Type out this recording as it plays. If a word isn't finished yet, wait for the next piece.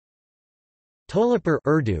Toli Pir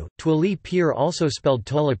Urdu, Toli Pir also spelled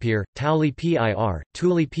Tolipir, Toli Pir,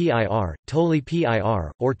 Tuli Pir, Toli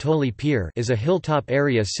Pir, or Toli Pir is a hilltop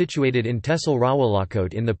area situated in Tehsil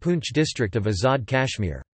Rawalakot in the Poonch district of Azad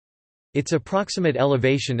Kashmir. Its approximate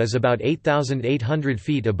elevation is about 8,800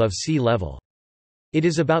 feet above sea level. It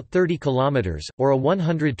is about 30 kilometers, or a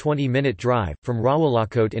 120-minute drive, from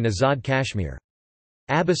Rawalakot in Azad Kashmir.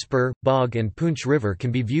 Abispur, Bog and Poonch River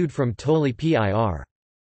can be viewed from Toli Pir.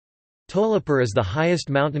 Toli Pir is the highest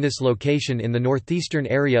mountainous location in the northeastern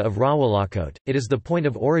area of Rawalakot. It is the point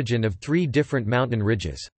of origin of 3 different mountain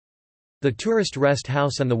ridges. The tourist rest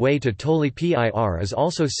house on the way to Toli Pir is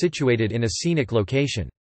also situated in a scenic location.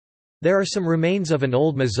 There are some remains of an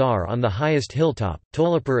old mazar on the highest hilltop.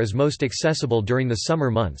 Toli Pir is most accessible during the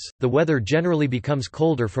summer months. The weather generally becomes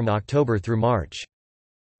colder from October through March.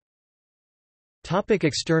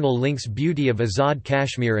 External links Beauty of Azad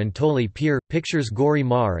Kashmir and Toli Pir, pictures Gori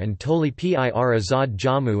Mar and Toli Pir Azad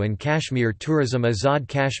Jammu and Kashmir Tourism Azad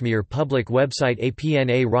Kashmir Public website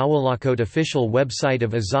APNA Rawalakot Official website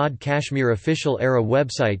of Azad Kashmir Official Era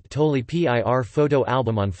website Toli Pir Photo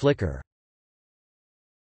album on Flickr.